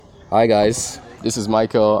Hi guys, this is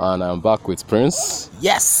Michael and I'm back with Prince.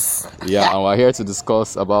 Yes! Yeah, and we're here to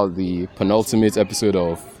discuss about the penultimate episode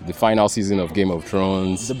of the final season of Game of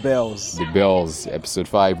Thrones. The Bells. The Bells, episode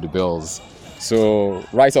 5, The Bells. So,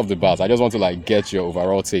 right off the bat, I just want to get your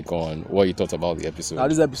overall take on what you thought about the episode. Now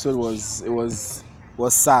this episode was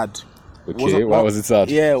sad. Okay, why was it sad?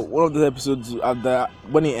 Yeah, one of the episodes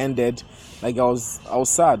when it ended, I was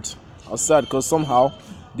sad. I was sad because somehow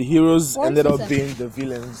the heroes ended up being the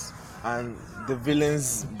villains and the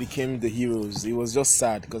villains became the heroes. It was just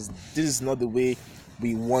sad because this is not the way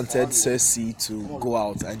we wanted Cersei to go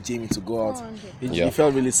out and Jaime to go out. It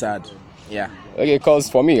felt really sad. Yeah. Okay, because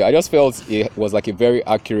for me, I just felt it was a very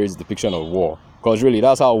accurate depiction of war. Because really,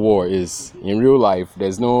 that's how war is. In real life,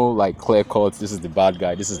 there's no clear cut, this is the bad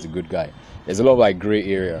guy, this is the good guy. There's a lot of gray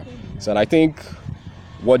area. So, and I think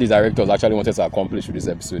what the directors actually wanted to accomplish with this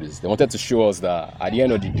episode is they wanted to show us that at the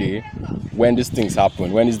end of the day, when these things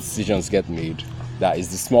happen, when these decisions get made, that it's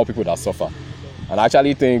the small people that suffer. And I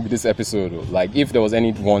actually think this episode, if there was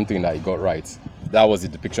any one thing that it got right, that was the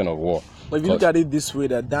depiction of war. But if you look at it this way,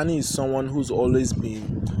 that Dany is someone who's always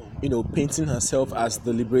been, painting herself as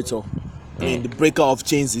the liberator. I mean, the breaker of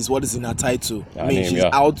chains is what is in her title. She's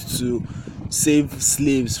out to save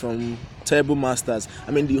slaves from terrible masters.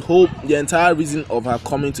 I mean, the entire reason of her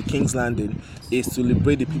coming to King's Landing is to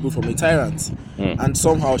liberate the people from a tyrant. And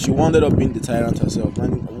somehow she wound up being the tyrant herself.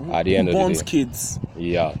 And at the end of the day, kids.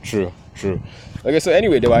 Yeah, true. Okay, so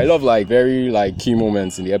anyway, there were a lot of very key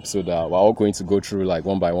moments in the episode that we're all going to go through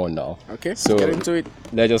one by one now. Okay, so get into it.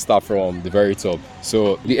 Let's just start from the very top.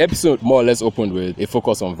 So the episode more or less opened with a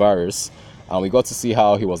focus on Varys, and we got to see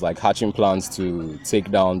how he was hatching plans to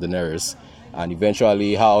take down Daenerys, and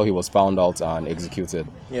eventually how he was found out and executed.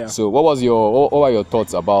 Yeah. So what were your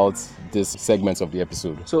thoughts about this segment of the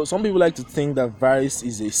episode? So some people like to think that Varys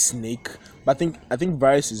is a snake, but I think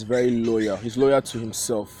Varys is very loyal. He's loyal to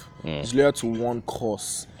himself. He's loyal to one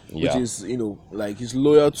cause, which is he's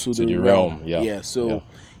loyal to the realm. So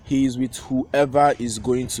he's with whoever is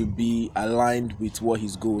going to be aligned with what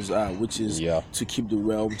his goals are, which is to keep the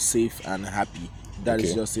realm safe and happy. That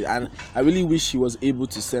is just it. And I really wish he was able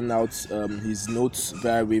to send out his notes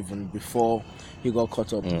via Raven before he got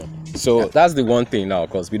caught up. So that's the one thing now,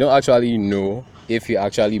 because we don't actually know if he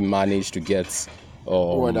actually managed to get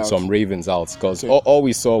some ravens out, because all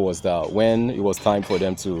we saw was that when it was time for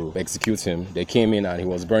them to execute him, they came in and he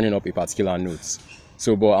was burning up a particular note.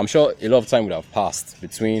 So, but I'm sure a lot of time would have passed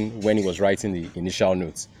between when he was writing the initial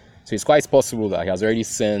notes. So it's quite possible that he has already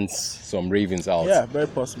sent some ravens out. Yeah, very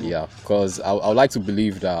possible. Yeah, because I would like to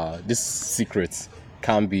believe that this secret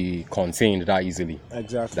can be contained that easily.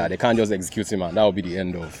 Exactly. That they can't just execute him and that will be the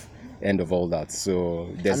end of all that. So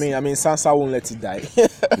I mean Sansa won't let it die.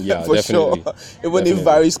 Yeah, for definitely. Sure. Even if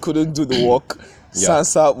Varys couldn't do the work,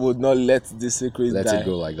 Sansa would not let the secret die. Let it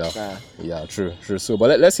go like that. Yeah, true. So,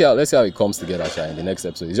 but let's see how it comes together, in the next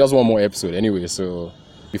episode. It's just one more episode anyway. So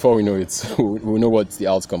before we know it, we'll know what the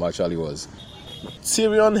outcome actually was.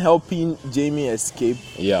 Tyrion helping Jaime escape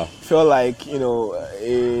felt like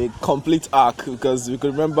a complete arc, because we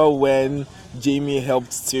could remember when Jaime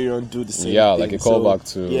helped Tyrion do the same thing. Like a callback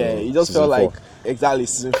to it just felt 4. like exactly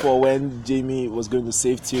season 4 when Jaime was going to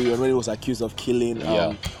save Tyrion when he was accused of killing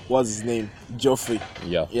what's his name, Joffrey.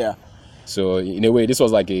 So in a way, this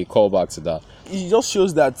was like a callback to that. It just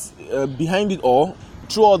shows that behind it all,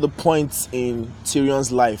 through all the points in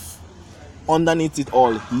Tyrion's life, underneath it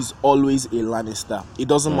all, he's always a Lannister. It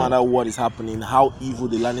doesn't matter what is happening, how evil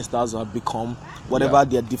the Lannisters have become, whatever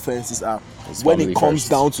their differences are. When it comes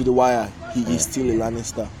down to the wire, he is still a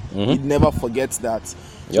Lannister. He never forgets that.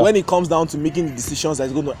 So when it comes down to making the decisions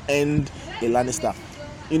that's going to end a Lannister,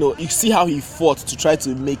 you see how he fought to try to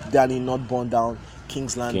make Dany not burn down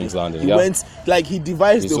King's Landing. He went, he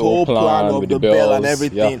devised the whole plan of the bell and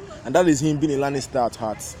everything, and that is him being a Lannister at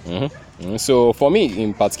heart. So for me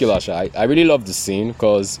in particular, I really love the scene,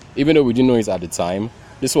 because even though we didn't know it at the time,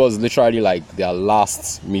 this was literally their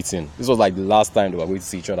last meeting. This was the last time they were going to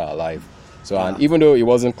see each other alive. So and even though it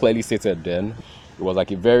wasn't clearly stated then, it was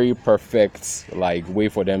a very perfect way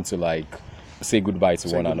for them to say goodbye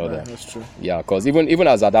to one another. That's true. Yeah, because even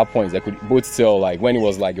as at that point, they could both tell when he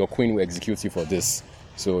was your queen will execute you for this.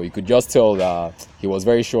 So you could just tell that he was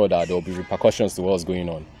very sure that there will be repercussions to what's going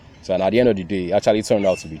on. So and at the end of the day, it actually turned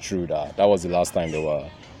out to be true that was the last time they were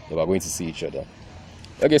going to see each other.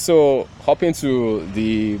 Okay, so hopping to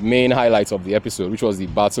the main highlights of the episode, which was the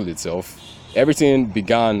battle itself. Everything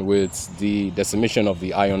began with the decimation of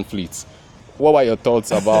the Iron Fleet. What were your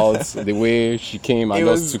thoughts about the way she came and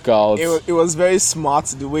just took out? It was very smart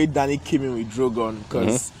the way Dany came in with Drogon,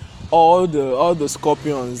 because all the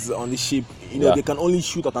scorpions on the ship, You know, Yeah. they can only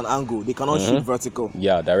shoot at an angle. They cannot shoot vertical.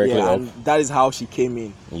 Yeah, directly Yeah, up. and that is how she came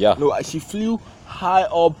in. Yeah. No, she flew high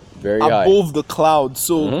up, Very high. above the cloud,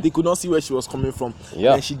 so they could not see where she was coming from.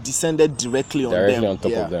 Yeah. And she descended directly on Directly them. on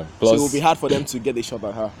top of them. So Plus- it would be hard for them to get a shot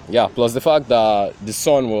at her. Yeah, plus the fact that the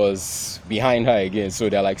sun was behind her again, so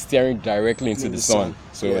they're like staring directly into the sun.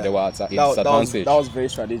 So Yeah. they were at a That was, disadvantage. that was very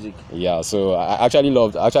strategic. Yeah, so I actually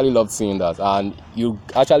loved seeing that, and you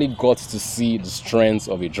actually got to see the strength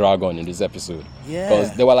of a dragon in this episode. Yeah.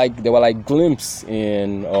 Because they were like glimpses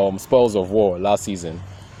in Spoils of War last season,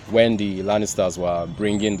 when the Lannisters were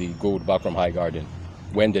bringing the gold back from High Garden,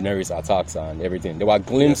 when Daenerys attacks and everything. There were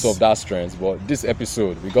glimpses Yes. of that strength, but this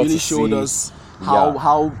episode we got Really to showed see us how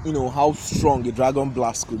Yeah. how strong a dragon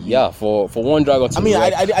blast could be. Yeah, for one dragon to I mean,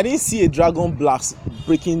 wreck, I didn't see a dragon blast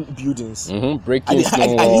breaking buildings. breaking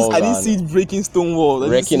stone walls I didn't and see it breaking stone walls. I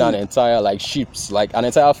didn't wrecking see an it. entire like ships, like an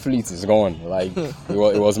entire fleet is gone. Like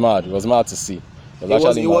it was mad. It was mad to see. It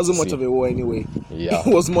wasn't much of a war anyway. Yeah.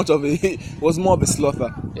 It was more of a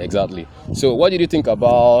slaughter. Exactly. So, what did you think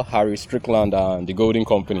about Harry Strickland and the Golden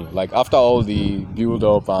Company? Like, after all the build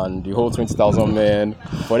up and the whole 20,000 men,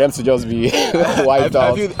 for them to just be wiped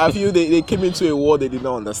out. I feel they came into a war they did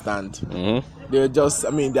not understand. They were just,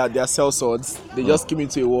 I mean, they are sellswords. They just came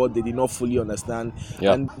into a war they did not fully understand.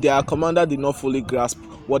 Yeah. And their commander did not fully grasp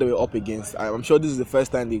what they were up against. I'm sure this is the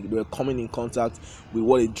first time they were coming in contact with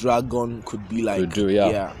what a dragon could be like. Could do, yeah.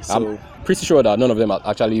 Yeah. So I'm pretty sure that none of them had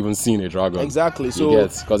actually even seen a dragon. exactly. So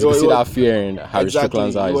because you could see that fear in Harry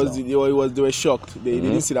Strickland's eyes. They were shocked. They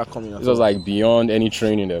didn't see that coming. This was like beyond any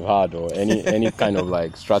training they've had or any kind of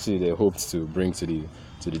like strategy they hoped to bring to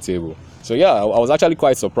the table. So yeah, I was actually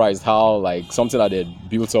quite surprised how like something that they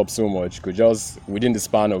built up so much could just within the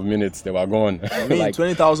span of minutes they were gone. I mean, like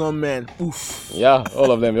 20,000 men. Oof. yeah,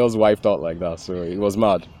 all of them just wiped out like that. So it was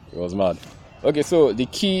mad. It was mad. Okay, so the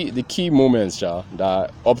key moments,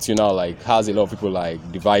 that up to now like has a lot of people like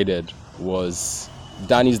divided was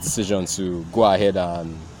Dany's decision to go ahead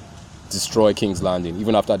and destroy King's Landing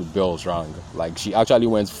even after the bells rang. Like she actually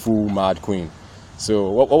went full Mad Queen.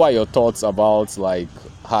 So what were your thoughts about like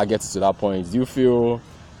her getting to that point? Do you feel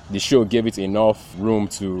the show gave it enough room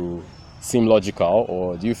to seem logical,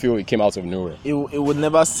 or do you feel it came out of nowhere? It would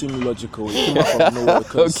never seem logical. It came out of nowhere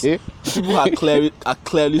because Okay. people are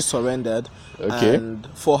clearly surrendered. Okay. And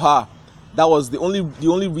for her, that was the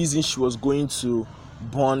only reason she was going to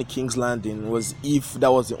burn King's Landing was if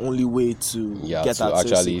that was the only way to get to her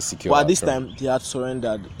actually Cersei. secure But her at this throne. time, they had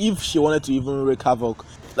surrendered. If she wanted to even wreak havoc,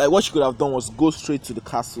 like what she could have done was go straight to the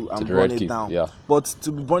castle and the burn Red it Keep, down. yeah. But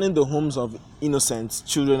to be burning the homes of innocent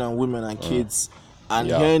children and women and kids and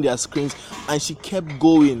Yeah. hearing their screams, and she kept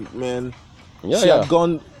going, man. Yeah, She yeah. had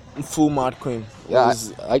gone full Mad Queen. It Yeah,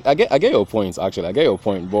 was- I get your point. Actually, I get your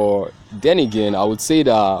point. But then again, I would say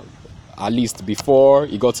that at least before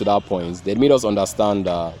it got to that point, they made us understand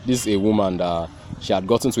that this is a woman that she had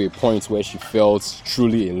gotten to a point where she felt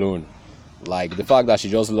truly alone. Like the fact that she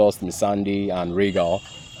just lost Missandei and Rhaegal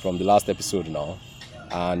from the last episode now,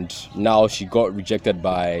 and now she got rejected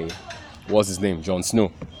by what's his name, Jon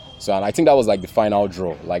Snow. So, and I think that was like the final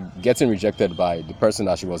draw, like getting rejected by the person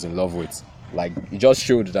that she was in love with. Like it just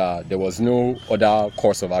showed that there was no other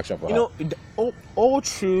course of action for her. You know, all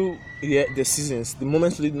through the seasons, the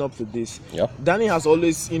moments leading up to this, Yeah. Dany has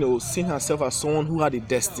always, seen herself as someone who had a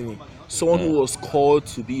destiny, someone who was called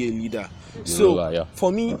to be a leader. So ruler, yeah.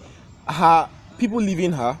 for me, her people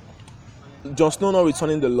leaving her, Jon Snow not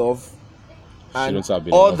returning the love, and Shouldn't have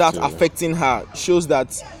been all enough that to- affecting her it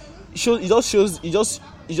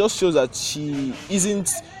just shows that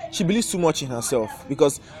she believes too much in herself,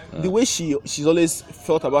 because the way she's always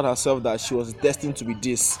felt about herself that she was destined to be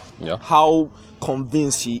this, Yeah. how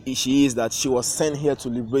convinced she is that she was sent here to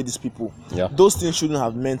liberate these people, Yeah. those things shouldn't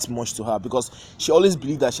have meant much to her, because she always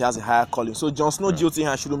believed that she has a higher calling. So Jon Snow jilting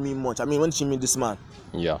her shouldn't mean much. I mean, when did she meet this man?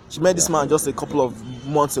 Yeah. She met this man just a couple of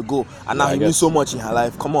months ago, and now I he means guess. so much in her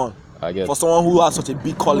life. Come on. I guess. For someone who has such a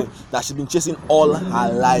big calling that she's been chasing all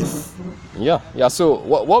her life. Yeah. So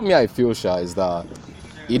what me I feel, Sha, is that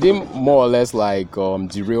it didn't more or less like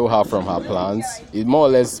derail her from her plans. It more or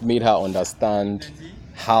less made her understand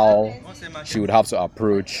how she would have to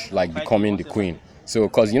approach like becoming the queen. So,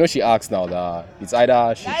 because she asks now that it's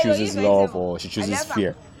either she chooses love or she chooses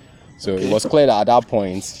fear. So it was clear that at that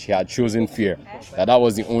point she had chosen fear. That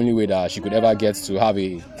was the only way that she could ever get to have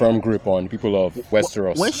a firm grip on people of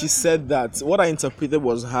Westeros. When she said that, what I interpreted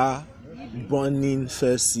was her burning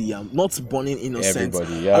Cersei, not burning innocent.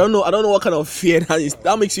 Everybody, yeah. I don't know what kind of fear that is.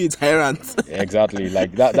 That makes you a tyrant. Exactly,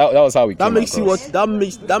 like that was how we that came makes you across.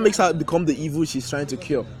 that makes her become the evil she's trying to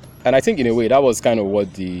cure. And I think in a way that was kind of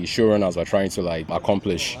what the showrunners were trying to like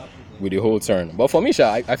accomplish with the whole turn. But for me,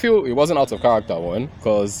 Sha, I feel it wasn't out of character, one,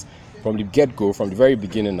 because from the get-go, from the very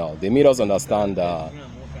beginning now, they made us understand that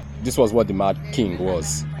this was what the Mad King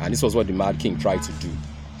was, and this was what the Mad King tried to do.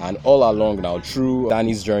 And all along now, through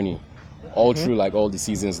Danny's journey, all through like all the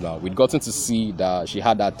seasons now, we'd gotten to see that she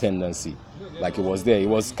had that tendency. Like it was there. It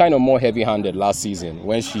was kind of more heavy-handed last season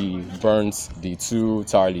when she burnt the two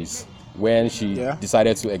Tarleys, when she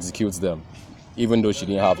decided to execute them, even though she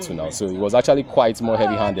didn't have to now. So it was actually quite more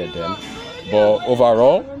heavy-handed then. But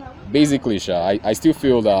overall, basically, Sha, I still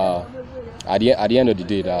feel that at the end of the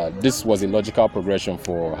day, that this was a logical progression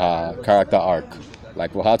for her character arc,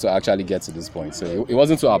 like for her to actually get to this point. So it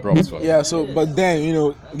wasn't too abrupt for her. Yeah. So, but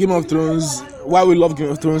then Game of Thrones. Why we love Game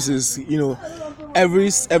of Thrones is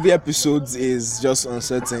every episode is just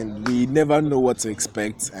uncertain. We never know what to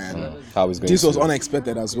expect, and How it's going this to was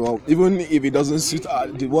unexpected as well. Even if it doesn't suit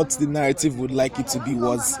what the narrative would like it to be,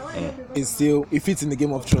 it fits in the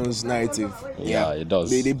Game of Thrones narrative. Yeah, it does.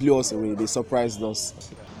 They blew us away. They surprised us.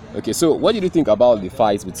 Okay, so what did you think about the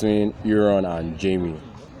fight between Euron and Jaime?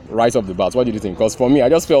 Right off the bat, what did you think? Because for me, I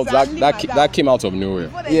just felt that came out of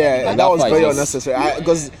nowhere. Yeah, Like, that was fight very just- unnecessary.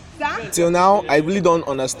 Because till now, I really don't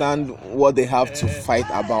understand what they have to fight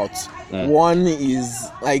about. One is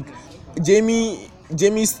like Jamie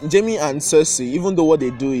and Cersei. Even though what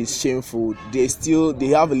they do is shameful, they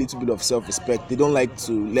have a little bit of self-respect. They don't like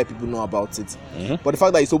to let people know about it. But the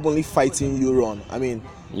fact that he's openly fighting Euron, I mean,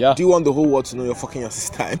 Yeah. do you want the whole world to know you're fucking your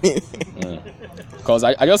sister? I mean, Because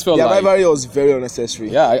I just felt their like... rivalry was very unnecessary.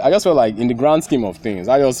 Yeah, I just felt like in the grand scheme of things,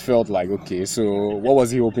 I just felt like, okay, so what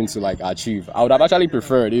was he hoping to like achieve? I would have actually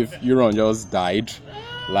preferred if Euron just died,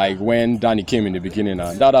 like when Dany came in the beginning,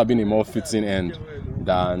 and that would have been a more fitting end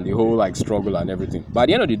than the whole like struggle and everything. But at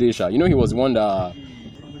the end of the day, Sha, he was the one that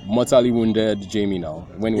mortally wounded Jaime now,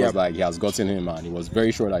 when he was like, he has gotten him and he was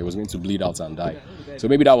very sure that he was going to bleed out and die. So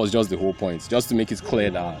maybe that was just the whole point, just to make it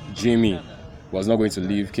clear that Jaime was not going to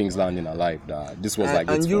leave King's Landing alive, that this was like...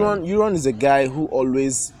 And Euron is a guy who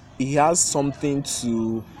always, he has something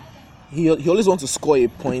to, he always wants to score a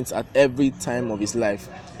point at every time of his life.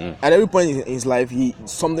 At every point in his life,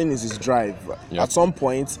 something is his drive. Yeah. At some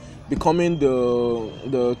point, becoming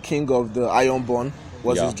the king of the Ironborn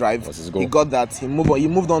was his drive. Was his goal. He got that. He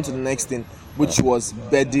moved on to the next thing, which was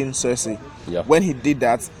bedding Cersei. Yeah. When he did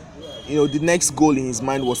that, the next goal in his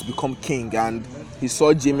mind was to become king, and he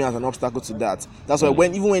saw Jaime as an obstacle to that. That's why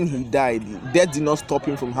even when he died, death did not stop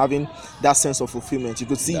him from having that sense of fulfillment. You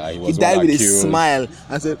could see he died with a smile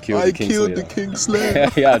and said, "I killed the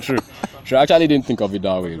Kingslayer." Yeah, true. I actually didn't think of it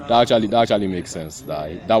that way. That actually makes sense.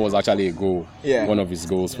 That was actually a goal. Yeah. One of his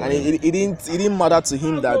goals for And him. it didn't matter to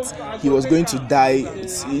him that he was going to die.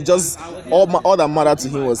 He just all that mattered to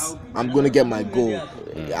him was, I'm going to get my goal.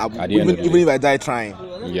 At the end of the Even day. if I die trying.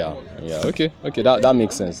 Yeah. Okay. That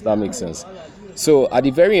makes sense. So at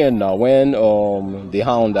the very end now, when the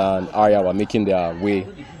Hound and Arya were making their way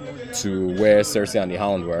to where Cersei and the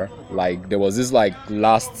Hound were, like there was this like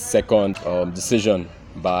last second decision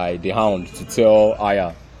by the Hound to tell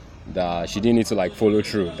Arya that she didn't need to like follow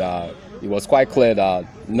through, that it was quite clear that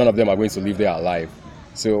none of them are going to live there alive.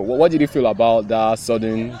 So what did you feel about that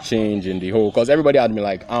sudden change in the whole, because everybody had been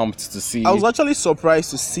like amped to see... I was actually surprised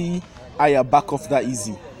to see Arya back off that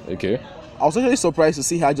easy. Okay. I was actually surprised to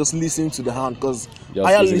see her just listen to the Hound, because Just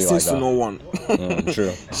Arya listening listens like to that. no one.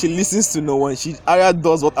 True. She listens to no one. Arya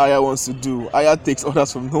does what Arya wants to do. Arya takes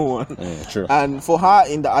orders from no one. True. And for her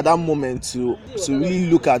at that moment to really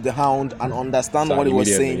look at the Hound and understand So what he was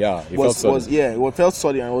immediately, saying, yeah, it felt solid. it felt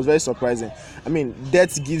solid, and it was very surprising. I mean,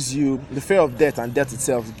 death gives you the fear of death, and death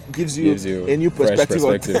itself gives you a new fresh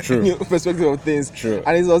perspective. True. new perspective of things. True.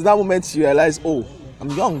 And it was that moment she realized, oh, I'm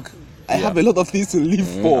young. I have a lot of things to live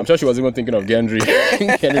for. I'm sure she was even thinking of Gendry.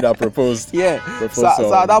 Gendry that proposed. Yeah.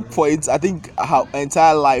 So at that point, I think her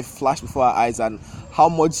entire life flashed before her eyes, and how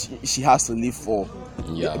much she has to live for.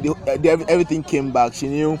 Yeah. Everything came back. She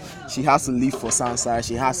knew she has to live for Sansa.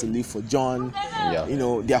 She has to live for Jon. Yeah.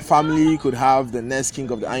 Their family could have the next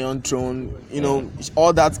king of the Iron Throne.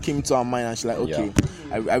 All that came to her mind, and she's like, okay,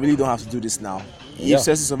 I really don't have to do this now. Yeah. If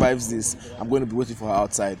Cersei survives this, I'm going to be waiting for her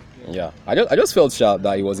outside. Yeah, I just felt sharp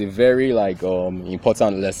that it was a very like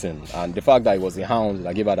important lesson, and the fact that it was the Hound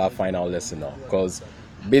that gave her that final lesson now, because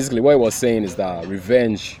basically what it was saying is that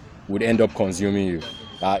revenge would end up consuming you.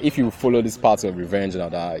 If you follow this path of revenge now,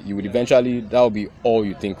 that you would eventually, that would be all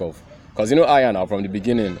you think of. Because Arya now from the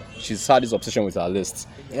beginning, she's had this obsession with her list,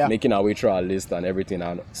 making her way through her list and everything,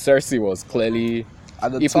 and Cersei was clearly,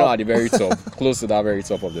 at the if top. not at the very top, close to that very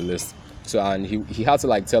top of the list. So and he had to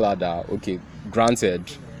like tell her that, okay, granted,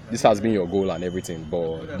 this has been your goal and everything,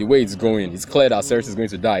 but the way it's going, it's clear that Cersei is going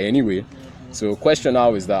to die anyway. So question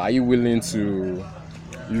now is that, are you willing to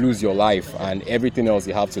lose your life and everything else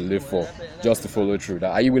you have to live for just to follow through?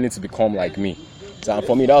 That, are you willing to become like me? So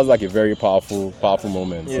for me, that was like a very powerful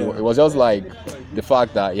moment. Yeah. It was just like the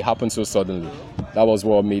fact that it happened so suddenly. That was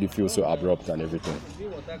what made it feel so abrupt and everything.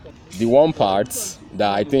 The one part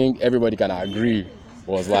that I think everybody can agree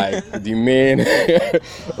was like the main, The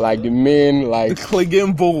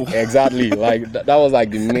Clegane Bowl. exactly. Like that was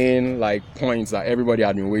like the main like points that everybody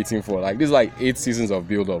had been waiting for. Like this is like 8 seasons of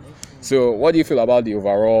build up. So what do you feel about the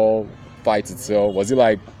overall fight itself? Was it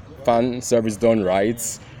like fan service done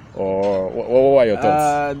right? Or what were your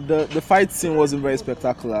thoughts? The fight scene wasn't very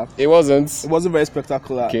spectacular. It wasn't. It wasn't very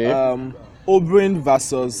spectacular. Okay. Oberyn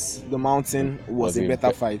versus the Mountain was a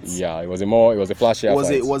better fight. Yeah, it was a flashier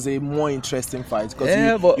fight. It was a more interesting fight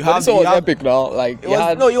because but this one was epic now. Like it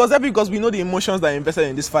was epic because we know the emotions that are invested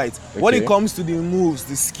in this fight. When it comes to the moves,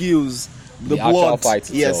 the skills, the blood, fight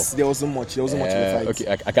itself. yes, there wasn't much. There wasn't much in the fight.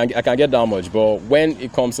 Okay, I can get that much, but when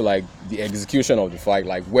it comes to like the execution of the fight,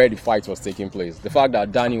 like where the fight was taking place, the fact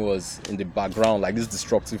that Dany was in the background, like this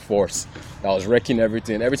destructive force that was wrecking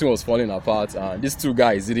everything was falling apart, and these two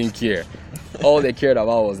guys didn't care. All they cared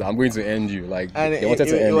about was that I'm going to end you. Like And they wanted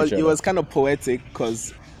to end each other. it was kind of poetic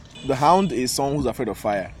because the Hound is someone who's afraid of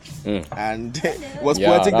fire, and it was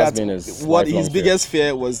poetic that's that been his what his lifelong biggest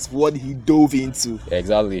fear was what he dove into.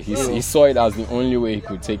 Exactly. He saw it as the only way he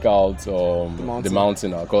could take out the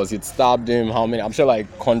mountain because it stabbed him how many? I'm sure like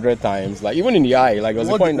 100 times. Like even in the eye. Like there was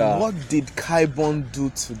a point that what did Qyburn do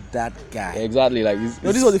to that guy? exactly like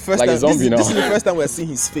This was the first like time. a zombie This is now. the first time we're seeing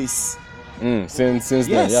his face. Since then,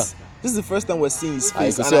 yeah. Yes. This is the first time we're seeing his You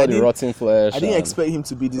face. could see all the rotten flesh. I didn't and- expect him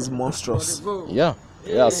to be this monstrous. Yeah.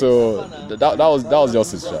 So that was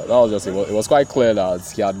just his shot. That was just it was quite clear that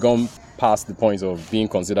he had gone past the point of being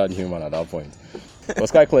considered human at that point. It was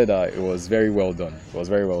quite clear that it was very well done. It was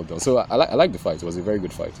very well done. So I like the fight. It was a very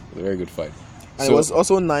good fight. And it was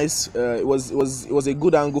also nice. It was a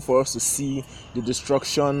good angle for us to see the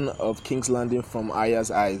destruction of King's Landing from Arya's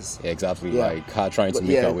eyes. Exactly, Yeah. like her trying to But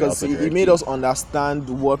make yeah, her way out because of he the made us understand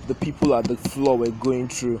what the people at the floor were going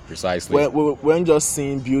through. Precisely. We weren't just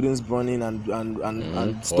seeing buildings burning and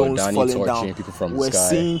Or stones Dany falling torching down. people from the We're sky.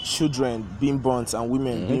 seeing children being burnt and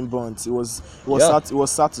women being burnt. It was Yeah. sad. It was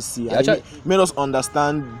sad to see. Yeah, And actually- it made us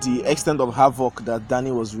understand the extent of havoc that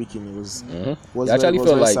Dany was wreaking. It was It actually was felt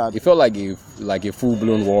very like sad. it felt like a full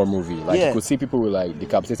blown war movie. Like Yeah. you could see people with like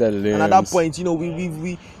decapitated limbs. And at that point,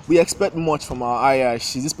 we expect much from our Arya.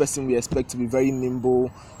 She's this person we expect to be very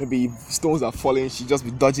nimble. Maybe if stones are falling, she just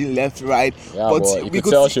be dodging left, right. Yeah, but you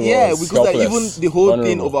could tell she was because like, even helpless, the whole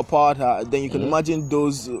thing vulnerable. overpowered her. Then you can imagine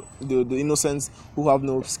those the innocents who have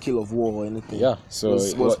no skill of war or anything. Yeah, so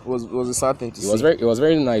it was a sad thing to see. it was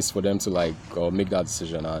very nice for them to like make that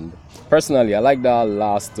decision. And personally, I like that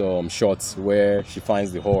last shot where she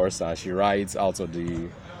finds the horse and she rides out of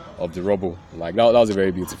the rubble. Like that was a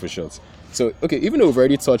very beautiful shot. So okay, even though we've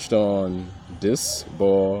already touched on this,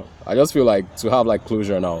 but I just feel like to have like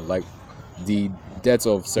closure now, like the death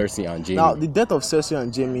of Cersei and Jaime. Now, the death of Cersei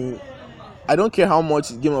and Jaime, I don't care how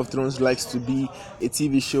much Game of Thrones likes to be a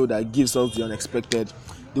TV show that gives us the unexpected.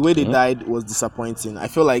 The way they died was disappointing. I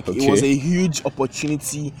feel like it was a huge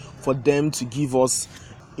opportunity for them to give us,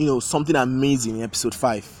 something amazing in episode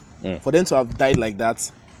 5. For them to have died like that,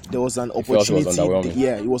 there was an felt it was opportunity. underwhelming.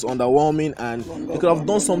 Yeah, it was underwhelming, and they could have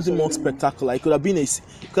done something more spectacular. It could have been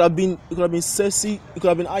Cersei. It could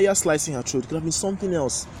have been Arya slicing her throat. It could have been something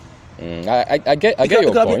else. I get It your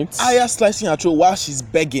could have been point. Arya slicing her throat while she's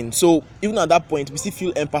begging. So even at that point, we still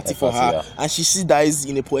feel empathy for her, yeah. and she still dies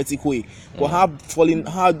in a poetic way. But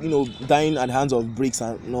dying at the hands of bricks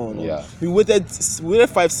and no. Yeah. We waited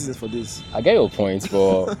 5 seasons for this. I get your point,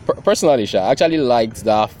 but personally, I actually liked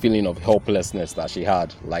that feeling of helplessness that she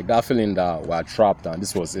had. Like that feeling that we're trapped and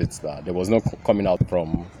this was it, that there was no coming out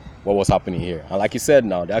from what was happening here. And like you said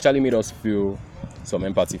now, they actually made us feel some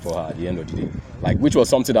empathy for her at the end of the day. Like, which was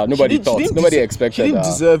something that nobody expected. She didn't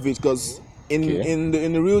deserve it because Okay. in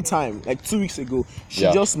the real time, like 2 weeks ago, she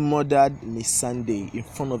Yeah. just murdered Miss Sunday in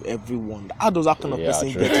front of everyone. How does that kind of Yeah,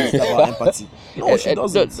 person true. get to talk about empathy? No, she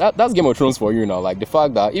doesn't. That's Game of Thrones for you now. Like the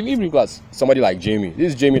fact that even if you look at somebody like Jaime,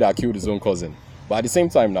 this is Jaime that killed his own cousin. But at the same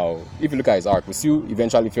time now, if you look at his arc, we still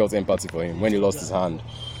eventually felt empathy for him when he lost his hand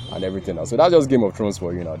and everything else. So that's just Game of Thrones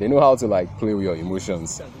for you now. They know how to like play with your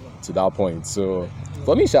emotions to that point. So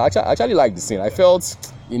for me, I actually like the scene. I felt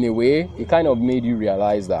in a way it kind of made you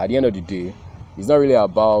realize that at the end of the day, it's not really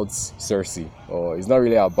about Cersei, or it's not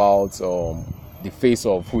really about the face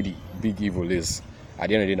of who the big evil is at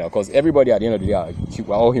the end of the day now. Because everybody at the end of the day,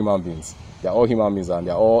 we're all human beings. They're all human beings, and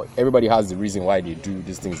everybody has the reason why they do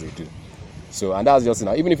these things they do. So, and that's just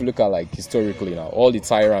now. Even if you look at like historically now, all the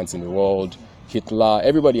tyrants in the world, Hitler,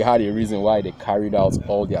 everybody had a reason why they carried out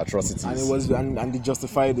all the atrocities. And it was, and they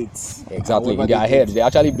justified it. Exactly, in their head, they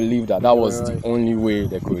actually believed that was the only way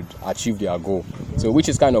they could achieve their goal. So, which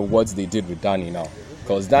is kind of what they did with Dany now.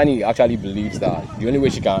 Because Dany actually believes that the only way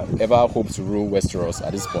she can ever hope to rule Westeros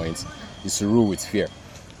at this point is to rule with fear.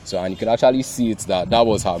 So, and you can actually see it that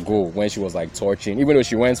was her goal when she was like torching, even though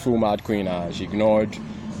she went full Mad Queen and she ignored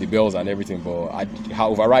the bells and everything, but her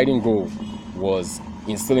overriding goal was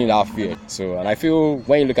instilling that fear. So, and I feel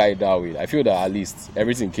when you look at it that way, I feel that at least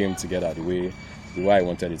everything came together the way I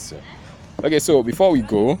wanted it to. Okay, so before we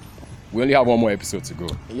go, we only have one more episode to go,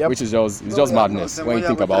 which is just madness when you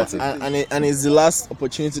think about it. And it's the last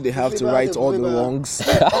opportunity they have to right all the wrongs.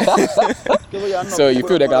 So you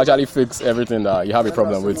feel they can actually fix everything that you have a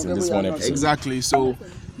problem with in this one episode. Exactly. So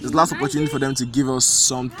it's the last opportunity for them to give us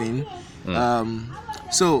something.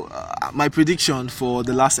 So my prediction for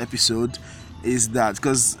the last episode is that,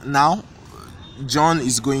 because now Jon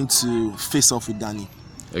is going to face off with Dany,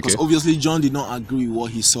 because obviously Jon did not agree with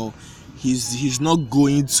what he saw. He's not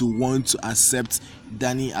going to want to accept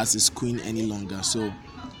Dany as his queen any longer. So,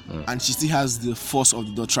 and she still has the force of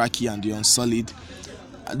the Dothraki and the Unsullied,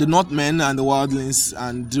 the Northmen and the Wildlings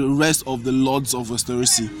and the rest of the lords of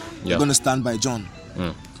Westerosi are going to stand by Jon.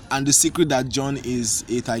 And the secret that Jon is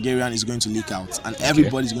a Targaryen is going to leak out, and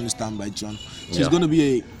everybody's going to stand by Jon. So it's going to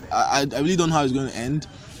be I really don't know how it's going to end.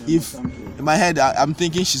 If in my head I'm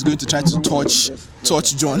thinking she's going to try to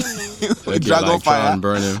torch Jon with dragon fire, and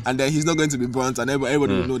burn him, and then he's not going to be burnt, and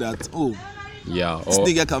everybody will know that this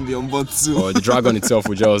nigga can be unburnt too. Or the dragon itself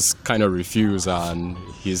will just kind of refuse, and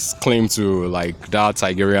his claim to like that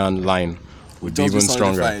Targaryen line would be even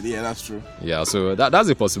stronger. Yeah, that's true. Yeah, so that's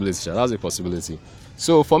a possibility. That's a possibility.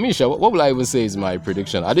 So for me, what will I even say is my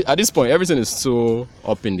prediction? At this point, everything is so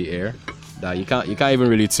up in the air that you can't even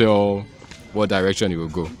really tell what direction it will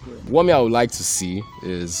go. What I would like to see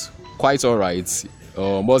is quite alright.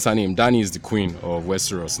 What's her name? Dany is the queen of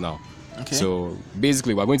Westeros now. Okay. So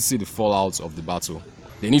basically, we're going to see the fallout of the battle.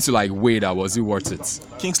 They need to like weigh that, was it worth it?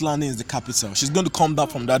 King's Landing is the capital. She's going to come down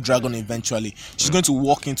from that dragon eventually. She's going to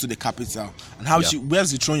walk into the capital. And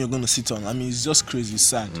where's the throne you're going to sit on? I mean, it's just crazy, it's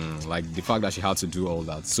sad. Like the fact that she had to do all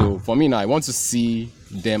that. So for me now, I want to see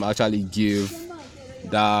them actually give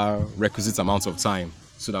that requisite amount of time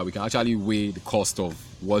so that we can actually weigh the cost of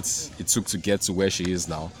what it took to get to where she is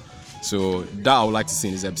now. So that I would like to see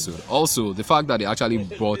in this episode. Also, the fact that they actually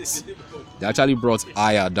brought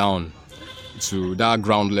Arya down to that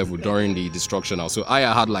ground level during the destruction now. So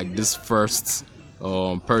Arya had like this first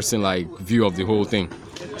person like view of the whole thing.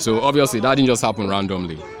 So obviously that didn't just happen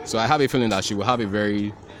randomly. So I have a feeling that she will have a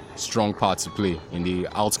very strong part to play in the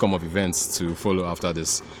outcome of events to follow after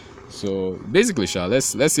this. So basically, Sha,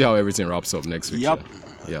 let's see how everything wraps up next week. Yep.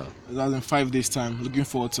 Sha. Yeah. That's in 5 days' time. Looking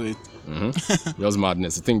forward to it. Just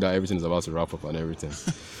madness. I think that everything is about to wrap up and everything.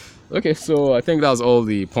 Okay, so I think that's all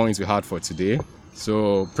the points we had for today.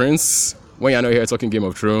 So Prince, when you're not here talking Game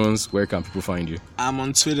of Thrones, where can people find you? I'm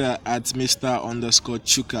on Twitter at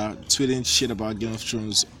Mr_Chuka, tweeting shit about Game of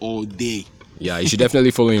Thrones all day. Yeah, you should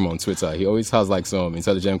definitely follow him on Twitter. He always has like some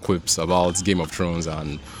intelligent quips about Game of Thrones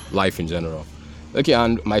and life in general. Okay,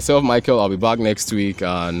 and myself, Michael, I'll be back next week,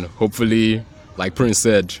 and hopefully, like Prince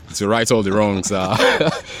said, to right all the wrongs that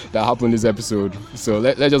happened this episode. So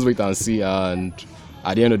let's just wait and see, and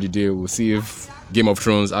at the end of the day, we'll see if Game of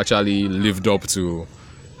Thrones actually lived up to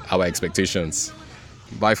our expectations.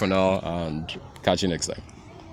 Bye for now, and catch you next time.